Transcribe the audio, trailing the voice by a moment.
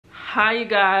Hi you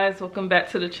guys, welcome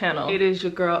back to the channel. It is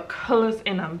your girl Colors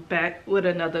and I'm back with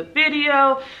another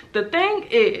video. The thing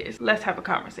is, let's have a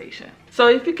conversation. So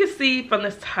if you can see from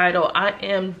this title, I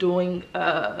am doing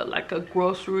like a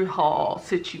grocery haul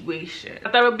situation. I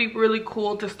thought it would be really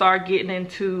cool to start getting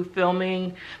into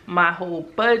filming my whole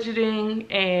budgeting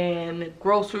and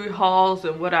grocery hauls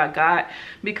and what I got,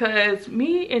 because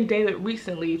me and David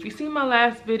recently, if you see my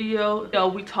last video,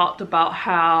 we talked about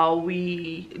how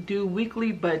we do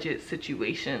weekly budget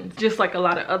situations. Just like a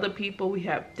lot of other people, we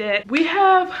have debt. We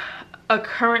have a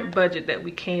current budget that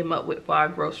we came up with for our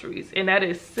groceries, and that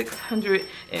is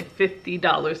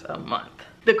 $650 a month.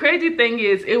 The crazy thing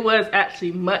is, it was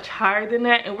actually much higher than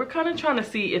that, and we're kind of trying to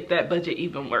see if that budget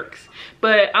even works.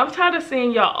 But I'm tired of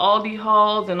seeing y'all Aldi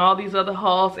hauls and all these other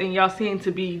hauls, and y'all seem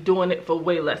to be doing it for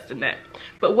way less than that.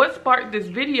 But what sparked this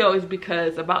video is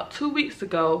because about 2 weeks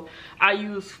ago, I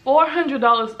used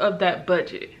 $400 of that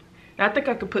budget. And I think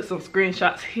I could put some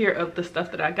screenshots here of the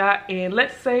stuff that I got, and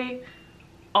let's say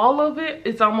all of it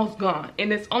is almost gone,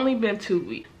 and it's only been 2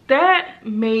 weeks. That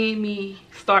made me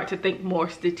start to think more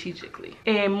strategically.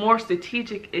 And more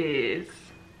strategic is,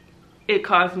 it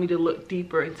caused me to look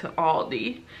deeper into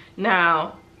Aldi.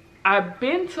 Now, I've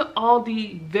been to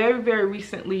Aldi very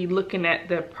recently looking at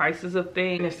the prices of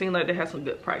things, and it seemed like they have some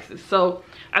good prices. So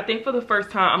I think for the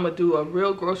first time, I'm gonna do a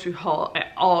real grocery haul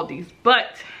at Aldi's.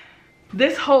 But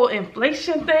this whole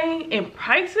inflation thing and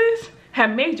prices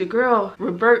have made your girl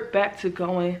revert back to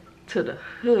going to the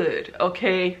hood,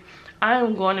 okay? I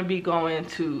am going to be going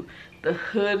to the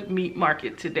hood meat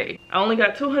market today. I only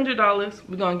got $200.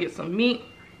 We're gonna get some meat,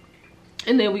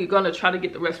 and then we're gonna try to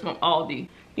get the rest from Aldi.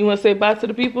 You wanna say bye to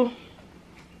the people?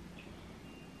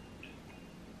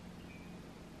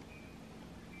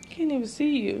 Can't even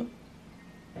see you.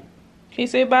 Can you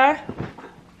say bye?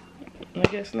 I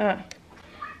guess not.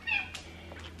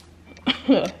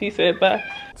 He said bye.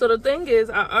 So the thing is,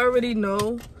 I already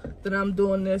know that I'm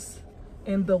doing this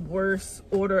in the worst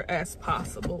order as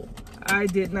possible. I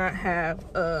did not have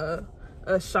a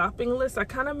shopping list. I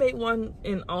kind of made one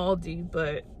in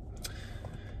Aldi,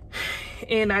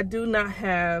 and I do not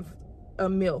have a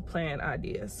meal plan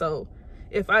idea. So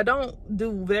if I don't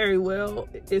do very well,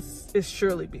 it's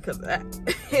surely because of that.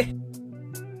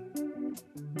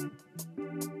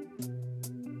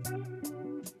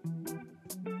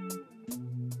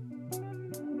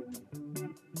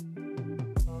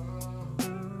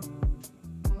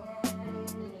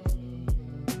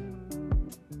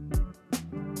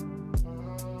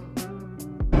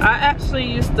 I actually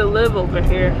used to live over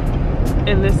here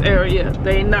in this area.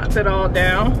 They knocked it all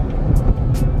down.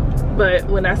 But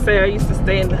when I say I used to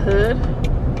stay in the hood,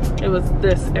 it was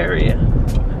this area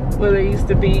where there used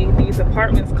to be these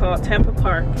apartments called Tampa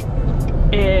Park.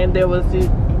 And there was these,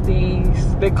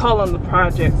 they call them the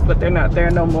projects, but they're not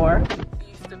there no more. It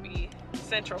used to be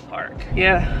Central Park.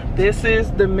 Yeah, this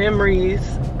is the memories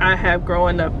I have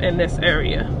growing up in this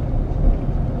area.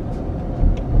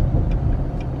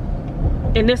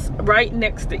 And it's right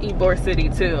next to Ybor City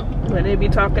too. When they be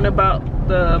talking about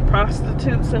the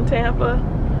prostitutes in Tampa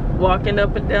walking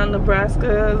up and down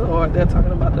Nebraska, or they're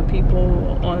talking about the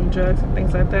people on drugs and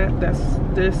things like that,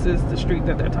 this is the street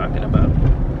that they're talking about.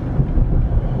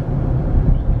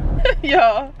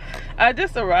 Y'all, I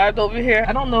just arrived over here.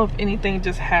 I don't know if anything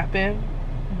just happened,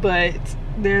 but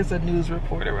there's a news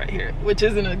reporter right here, which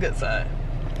isn't a good sign.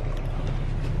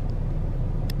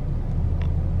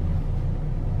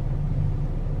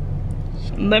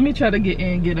 Let me try to get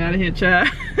in, get out of here, child.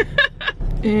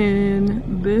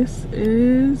 And this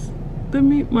is the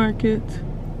meat market.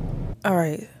 All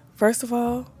right, first of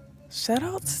all, shout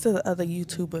outs to the other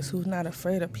YouTubers who's not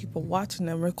afraid of people watching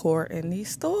them record in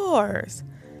these stores.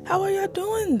 How are y'all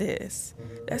doing this?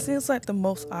 That seems like the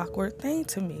most awkward thing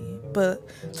to me, but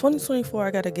 2024, I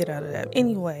gotta get out of that.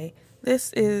 Anyway,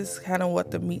 this is kind of what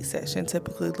the meat section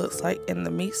typically looks like in the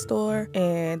meat store,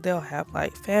 and they'll have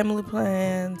like family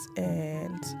plans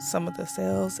and some of the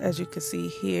sales. As you can see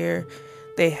here,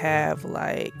 they have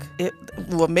like it.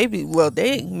 Well, maybe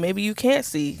you can't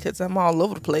see because I'm all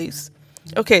over the place.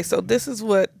 Okay, so this is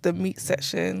what the meat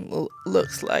section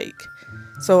looks like.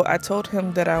 So I told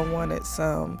him that I wanted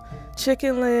some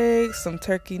chicken legs, some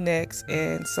turkey necks,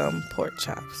 and some pork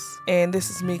chops. And this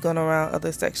is me going around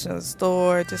other sections of the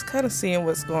store, just kind of seeing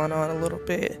what's going on a little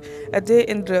bit. I did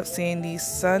end up seeing these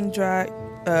sun-dried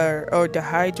or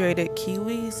dehydrated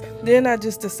kiwis. Then I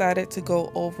just decided to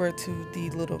go over to the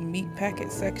little meat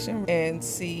packet section and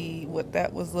see what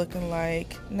that was looking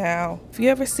like. Now, if you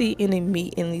ever see any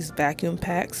meat in these vacuum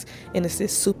packs and it's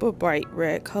this super bright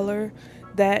red color,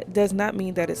 that does not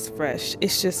mean that it's fresh. It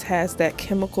just has that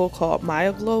chemical called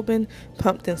myoglobin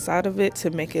pumped inside of it to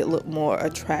make it look more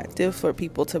attractive for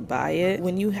people to buy it.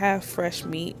 When you have fresh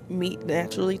meat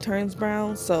naturally turns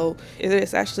brown, so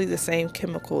it's actually the same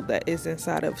chemical that is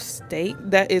inside of steak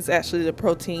that is actually the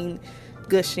protein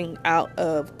gushing out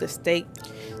of the steak.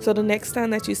 So the next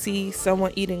time that you see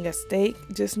someone eating a steak,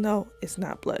 just know it's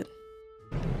not blood.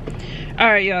 All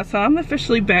right, y'all, so I'm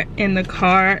officially back in the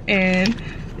car and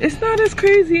it's not as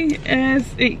crazy as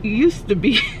it used to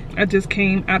be. I just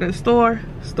came out of the store.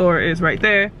 Store is right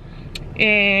there.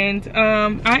 And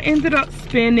I ended up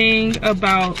spending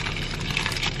about,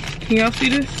 can y'all see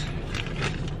this?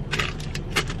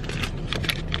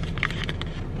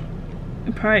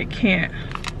 I probably can't.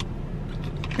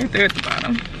 Right there at the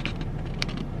bottom.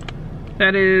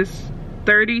 That is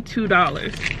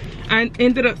 $32. I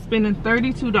ended up spending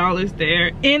 $32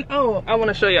 there. And oh, I want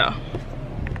to show y'all.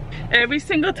 Every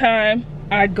single time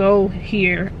I go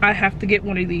here, I have to get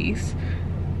one of these.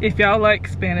 If y'all like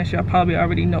Spanish, y'all probably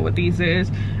already know what these is.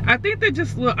 I think they're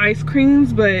just little ice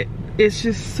creams, but it's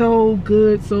just so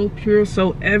good, so pure,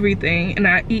 so everything. And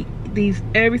I eat these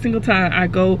every single time I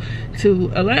go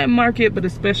to a Latin market, but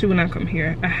especially when I come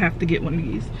here, I have to get one of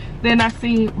these. Then I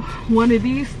seen one of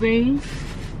these things.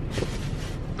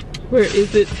 Where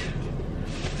is it?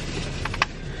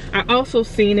 I also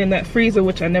seen in that freezer,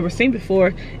 which I never seen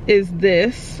before, is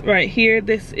this right here.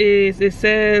 This is, it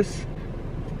says,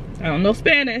 I don't know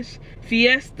Spanish,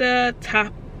 Fiesta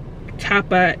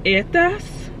Tapetas.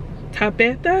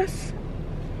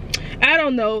 I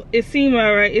don't know, it seemed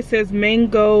all right. It says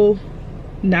mango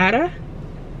nada.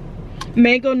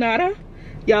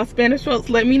 Y'all Spanish folks,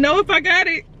 let me know if I got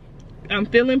it. I'm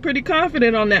feeling pretty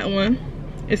confident on that one.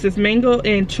 It says mango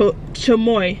and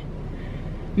chamoy.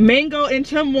 Mango and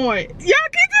chamoy. Y'all get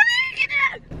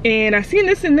it? And I seen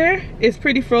this in there. It's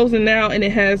pretty frozen now, and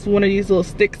it has one of these little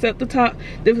sticks at the top.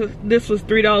 This was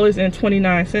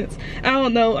 $3.29. I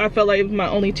don't know, I felt like it was my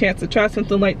only chance to try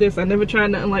something like this. I never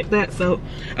tried nothing like that, so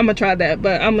I'm gonna try that.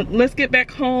 But let's get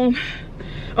back home.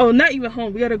 Oh, not even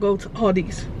home, we gotta go to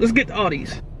Aldi's. Let's get to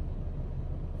Aldi's.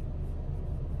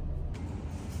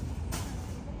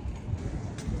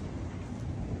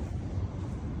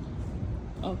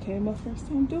 Okay, my first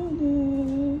time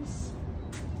doing this.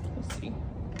 Let's see.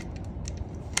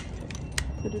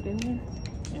 Put it in there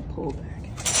and pull back.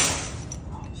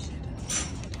 Oh shit.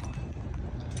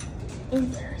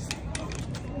 Embarrassing.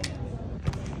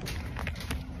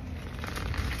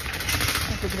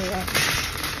 I figured it out.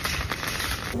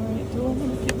 Alright, do I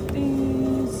want to get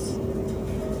these?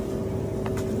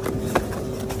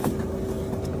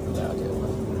 Yeah, I'll get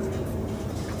one.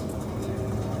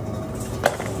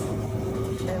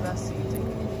 And I see these.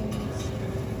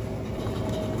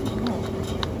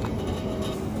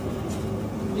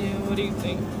 Yeah, what do you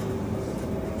think?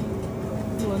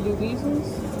 You want to do these ones?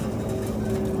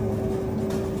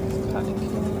 Cotton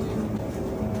candy.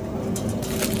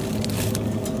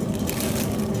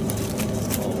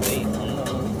 Oh, wait,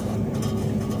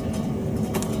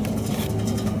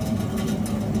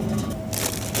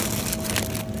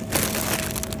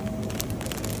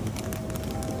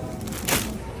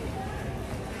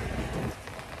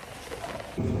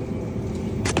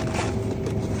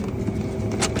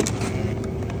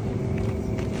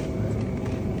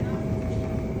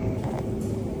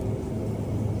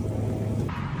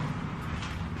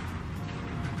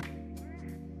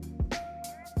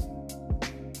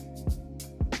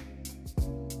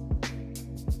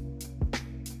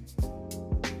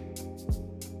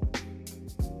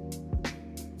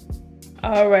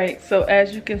 all right, so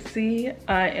as you can see,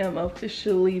 I am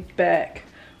officially back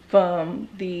from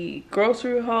the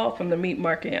grocery haul from the meat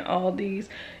market and Aldi's.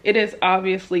 It is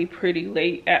obviously pretty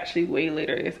late, actually way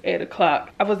later. It's 8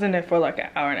 o'clock. I was in there for like an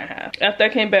hour and a half. After I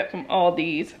came back from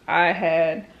Aldi's, I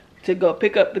had to go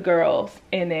pick up the girls,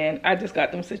 and then I just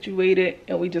got them situated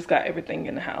and we just got everything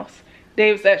in the house.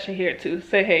 Dave's actually here too.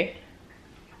 Say hey.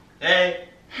 Hey.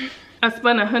 I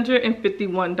spent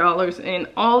 $151 in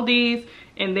Aldi's,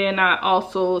 and then I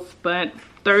also spent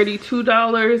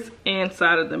 $32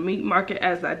 inside of the meat market,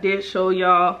 as I did show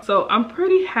y'all. So I'm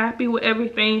pretty happy with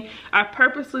everything. I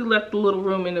purposely left a little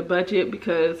room in the budget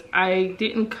because I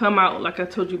didn't come out, like I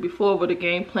told you before, with a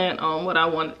game plan on what I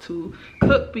wanted to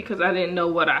cook because I didn't know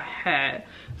what I had.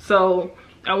 So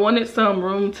I wanted some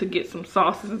room to get some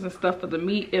sauces and stuff for the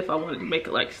meat if I wanted to make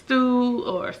it like stew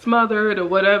or smothered or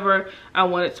whatever. I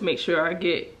wanted to make sure I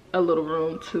get a little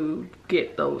room to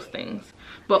get those things.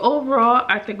 But overall,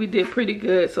 I think we did pretty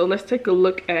good. So let's take a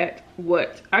look at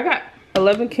what I got.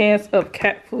 11 cans of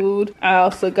cat food. I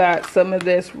also got some of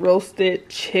this roasted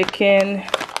chicken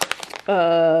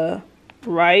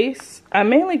rice. I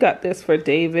mainly got this for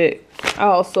David. I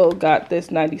also got this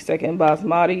 90-second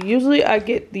basmati. Usually I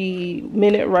get the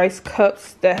minute rice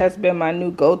cups. That has been my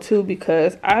new go-to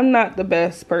because I'm not the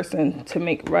best person to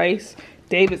make rice.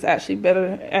 David's actually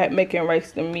better at making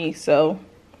rice than me, so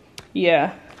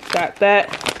yeah, got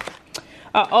that.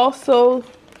 I also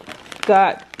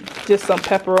got just some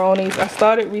pepperonis. I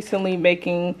started recently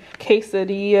making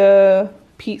quesadilla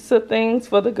pizza things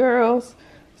for the girls,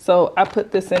 so I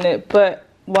put this in it. But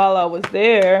while I was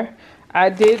there, I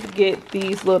did get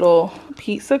these little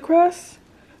pizza crusts,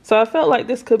 so I felt like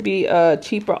this could be a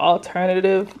cheaper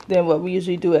alternative than what we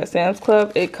usually do at Sam's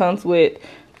Club. It comes with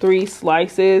 3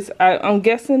 slices. I'm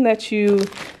guessing that you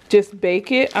just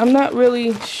bake it. I'm not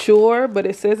really sure, but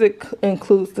it says it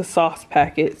includes the sauce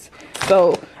packets,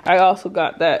 so I also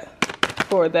got that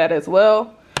for that as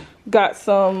well. Got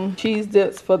some cheese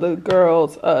dips for the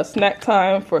girls' snack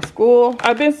time for school.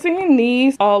 I've been seeing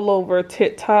these all over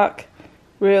TikTok,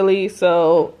 really,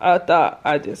 so I thought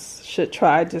I just should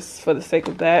try just for the sake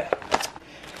of that.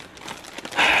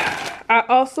 I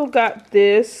also got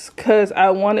this because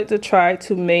I wanted to try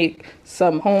to make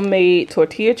some homemade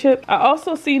tortilla chips. I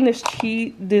also seen this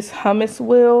hummus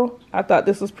wheel. I thought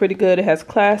this was pretty good. It has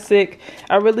classic.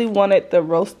 I really wanted the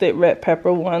roasted red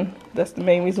pepper one. That's the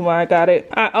main reason why I got it.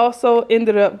 I also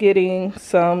ended up getting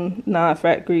some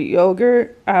non-fat Greek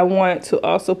yogurt. I wanted to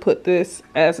also put this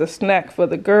as a snack for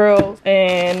the girls,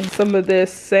 and some of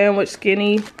this sandwich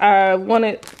skinny. I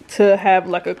wanted to have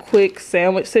like a quick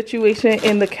sandwich situation,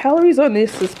 and the calories on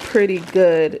this is pretty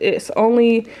good. It's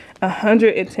only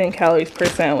 110 calories per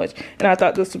sandwich, and I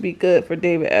thought this would be good for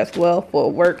David as well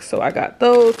for work, so I got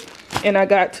those. And I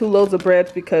got 2 loaves of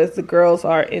bread because the girls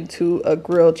are into a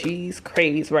grilled cheese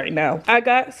craze right now. I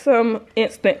got some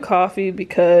instant coffee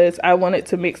because I wanted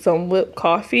to make some whipped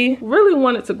coffee. Really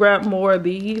wanted to grab more of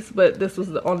these, but this was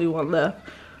the only one left.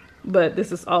 But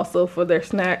this is also for their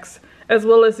snacks, as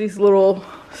well as these little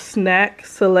snack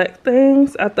select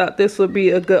things. I thought this would be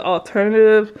a good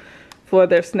alternative for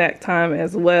their snack time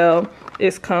as well.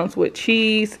 It comes with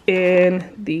cheese and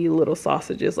the little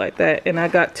sausages like that. And I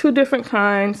got 2 different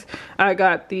kinds. I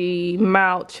got the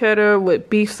mild cheddar with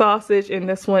beef sausage, and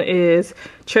this one is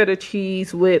cheddar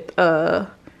cheese with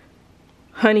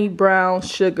honey brown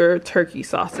sugar turkey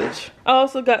sausage. I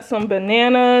also got some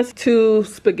bananas, 2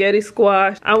 spaghetti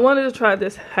squash. I wanted to try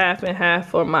this half and half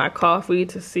for my coffee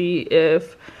to see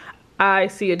if I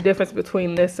see a difference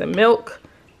between this and milk.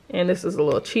 And this is a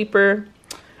little cheaper.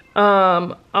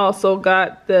 Also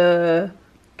got the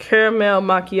caramel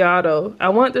macchiato. I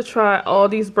want to try all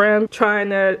these brands, trying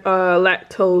their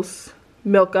lactose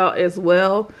milk out as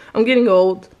well. I'm getting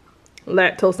old,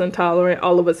 lactose intolerant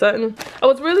all of a sudden. I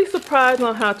was really surprised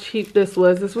on how cheap this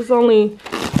was. This was only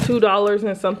 $2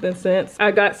 and something cents. I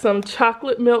got some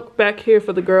chocolate milk back here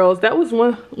for the girls. That was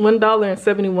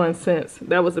 $1.71.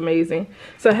 That was amazing.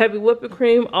 Some heavy whipping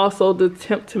cream, also to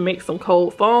attempt to make some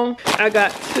cold foam. I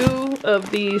got 2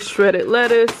 of these shredded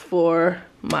lettuce for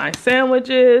my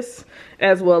sandwiches,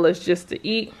 as well as just to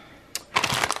eat.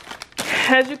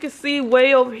 As you can see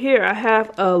way over here, I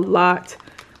have a lot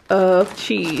of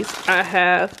cheese. I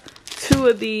have 2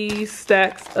 of these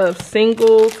stacks of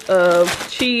singles of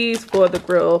cheese for the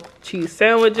grilled cheese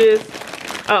sandwiches.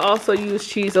 I also use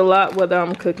cheese a lot, whether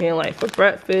I'm cooking like for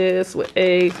breakfast with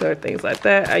eggs or things like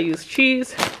that. I use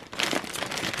cheese.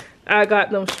 I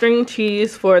got them string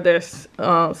cheese for their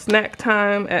snack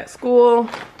time at school,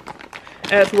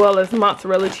 as well as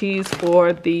mozzarella cheese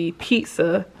for the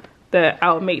pizza that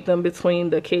I'll make them between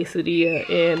the quesadilla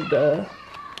and the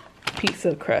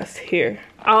pizza crust here.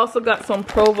 I also got some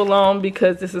provolone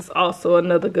because this is also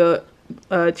another good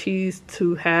cheese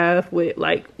to have with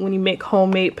like when you make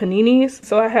homemade paninis.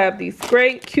 So I have these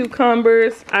great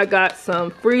cucumbers. I got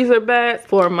some freezer bags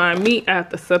for my meat. I have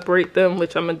to separate them,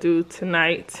 which I'm gonna do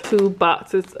tonight. 2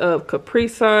 boxes of Capri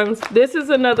Suns. This is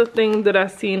another thing that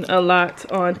I've seen a lot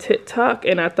on TikTok,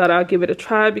 and I thought I'll give it a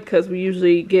try because we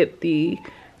usually get the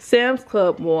Sam's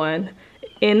Club one,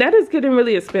 and that is getting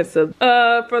really expensive.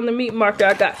 From the meat market,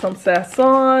 I got some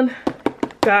sazon.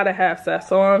 Gotta have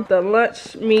sazon. The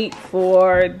lunch meat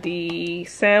for the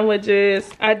sandwiches.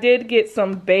 I did get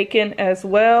some bacon as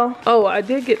well. Oh, I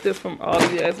did get this from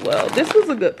Aldi as well. This was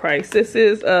a good price. This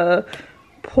is a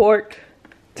pork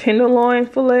tenderloin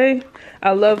fillet.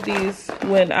 I love these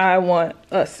when I want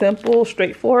a simple,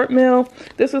 straightforward meal.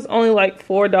 This was only like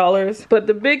 $4. But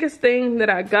the biggest thing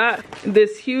that I got,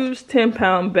 this huge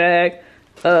 10-pound bag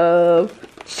of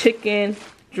chicken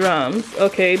drums.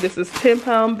 Okay, this is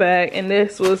 10-pound bag, and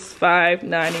this was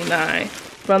 $5.99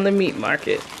 from the meat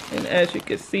market. And as you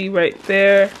can see right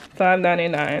there,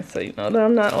 $5.99. So you know that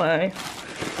I'm not lying.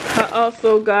 I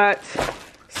also got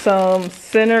some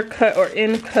center cut or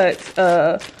end cut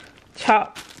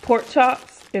pork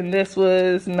chops, and this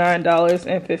was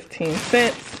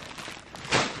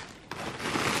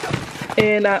 $9.15.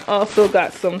 And I also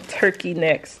got some turkey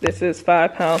necks. This is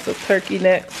 5 pounds of turkey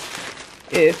necks.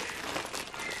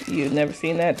 If you've never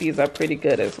seen that, these are pretty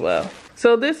good as well.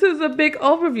 So this is a big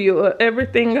overview of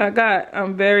everything I got.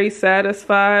 I'm very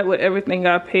satisfied with everything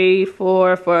I paid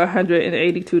for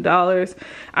 $182.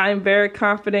 I'm very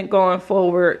confident going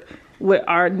forward with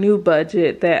our new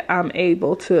budget that I'm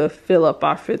able to fill up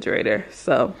our refrigerator.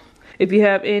 So if you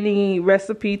have any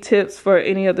recipe tips for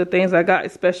any of the things I got,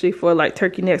 especially for like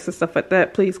turkey necks and stuff like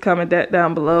that, please comment that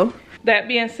down below. That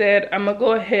being said, I'm gonna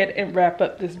go ahead and wrap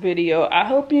up this video. I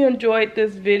hope you enjoyed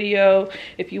this video.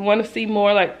 If you want to see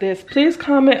more like this, please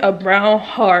comment a brown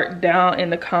heart down in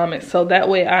the comments, so that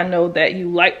way I know that you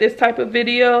like this type of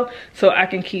video, so I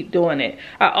can keep doing it.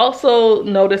 I also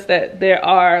noticed that there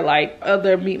are like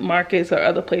other meat markets or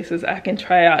other places I can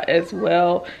try out as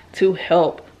well to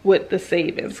help with the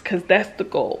savings, because that's the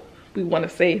goal. We want to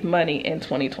save money in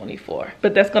 2024.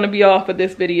 But that's going to be all for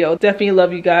this video. Definitely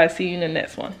love you guys. See you in the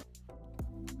next one.